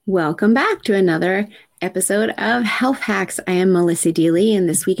Welcome back to another episode of Health Hacks. I am Melissa Deely, and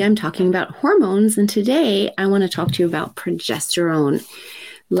this week I'm talking about hormones. And today I want to talk to you about progesterone.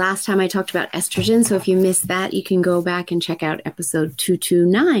 Last time I talked about estrogen, so if you missed that, you can go back and check out episode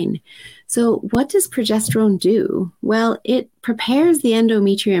 229. So what does progesterone do? Well, it prepares the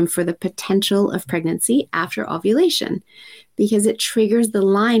endometrium for the potential of pregnancy after ovulation because it triggers the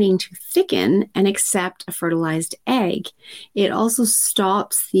lining to thicken and accept a fertilized egg. It also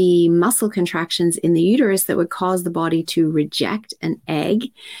stops the muscle contractions in the uterus that would cause the body to reject an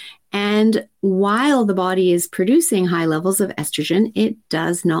egg. And while the body is producing high levels of estrogen, it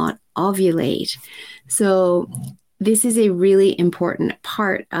does not ovulate. So this is a really important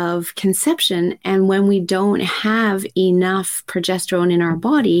part of conception. And when we don't have enough progesterone in our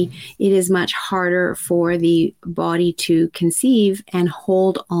body, it is much harder for the body to conceive and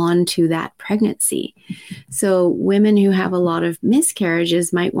hold on to that pregnancy. So women who have a lot of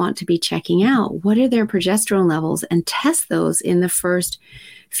miscarriages might want to be checking out what are their progesterone levels and test those in the first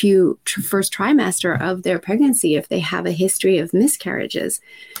trimester of their pregnancy if they have a history of miscarriages.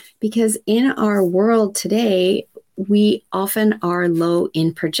 Because in our world today, we often are low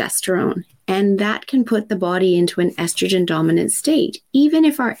in progesterone, and that can put the body into an estrogen dominant state. Even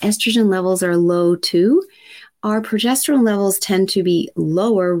if our estrogen levels are low too, our progesterone levels tend to be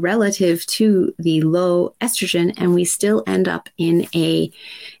lower relative to the low estrogen, and we still end up in a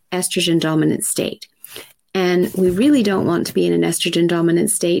estrogen dominant state. And we really don't want to be in an estrogen dominant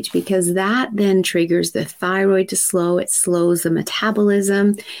state because that then triggers the thyroid to slow. It slows the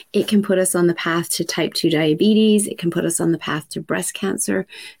metabolism. It can put us on the path to type 2 diabetes. It can put us on the path to breast cancer.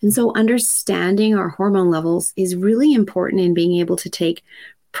 And so understanding our hormone levels is really important in being able to take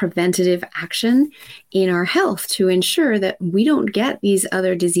preventative action in our health to ensure that we don't get these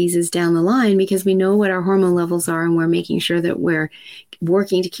other diseases down the line because we know what our hormone levels are and we're making sure that we're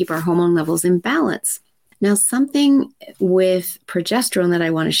working to keep our hormone levels in balance. Now, something with progesterone that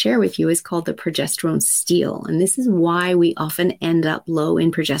I want to share with you is called the progesterone steal. And this is why we often end up low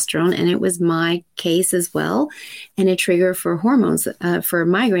in progesterone. And it was my case as well, and a trigger for hormones, for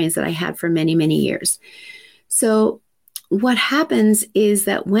migraines that I had for many, many years. So what happens is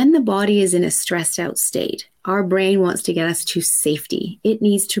that when the body is in a stressed out state, our brain wants to get us to safety. It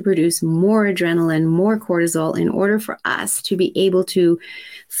needs to produce more adrenaline, more cortisol in order for us to be able to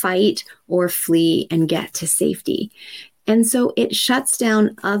fight or flee and get to safety. And so it shuts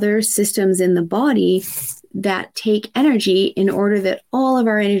down other systems in the body that take energy in order that all of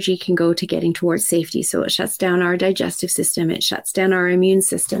our energy can go to getting towards safety. So it shuts down our digestive system, it shuts down our immune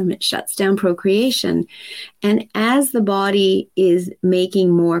system, it shuts down procreation. And as the body is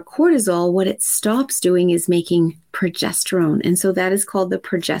making more cortisol, what it stops doing is making progesterone. And so that is called the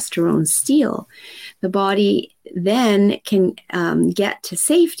progesterone steal. The body then can get to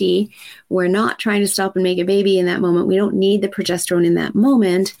safety. We're not trying to stop and make a baby in that moment. We don't need the progesterone in that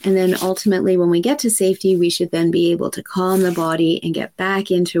moment. And then ultimately, when we get to safety, we should then be able to calm the body and get back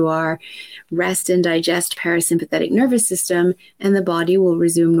into our rest and digest parasympathetic nervous system, and the body will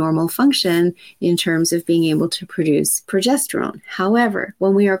resume normal function in terms of being able to produce progesterone. However,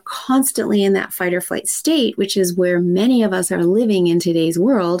 when we are constantly in that fight or flight state, which is where many of us are living in today's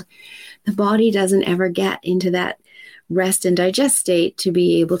world, the body doesn't ever get into that rest and digest state to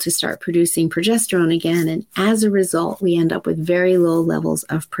be able to start producing progesterone again. And as a result, we end up with very low levels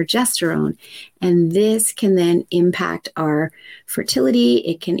of progesterone. And this can then impact our fertility.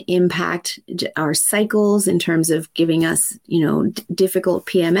 It can impact our cycles in terms of giving us, difficult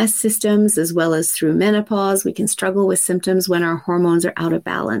PMS systems, as well as through menopause. We can struggle with symptoms when our hormones are out of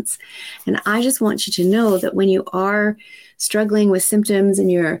balance. And I just want you to know that when you are struggling with symptoms and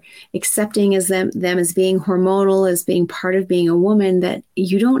you're accepting them as being hormonal, as being part of being a woman, that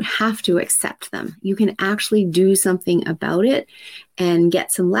you don't have to accept them. You can actually do something about it and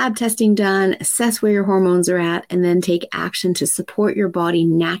get some lab testing done, assess where your hormones are at, and then take action to support your body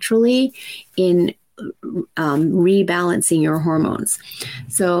naturally in rebalancing your hormones.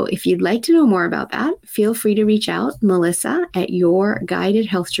 So if you'd like to know more about that, feel free to reach out, Melissa at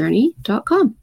yourguidedhealthjourney.com.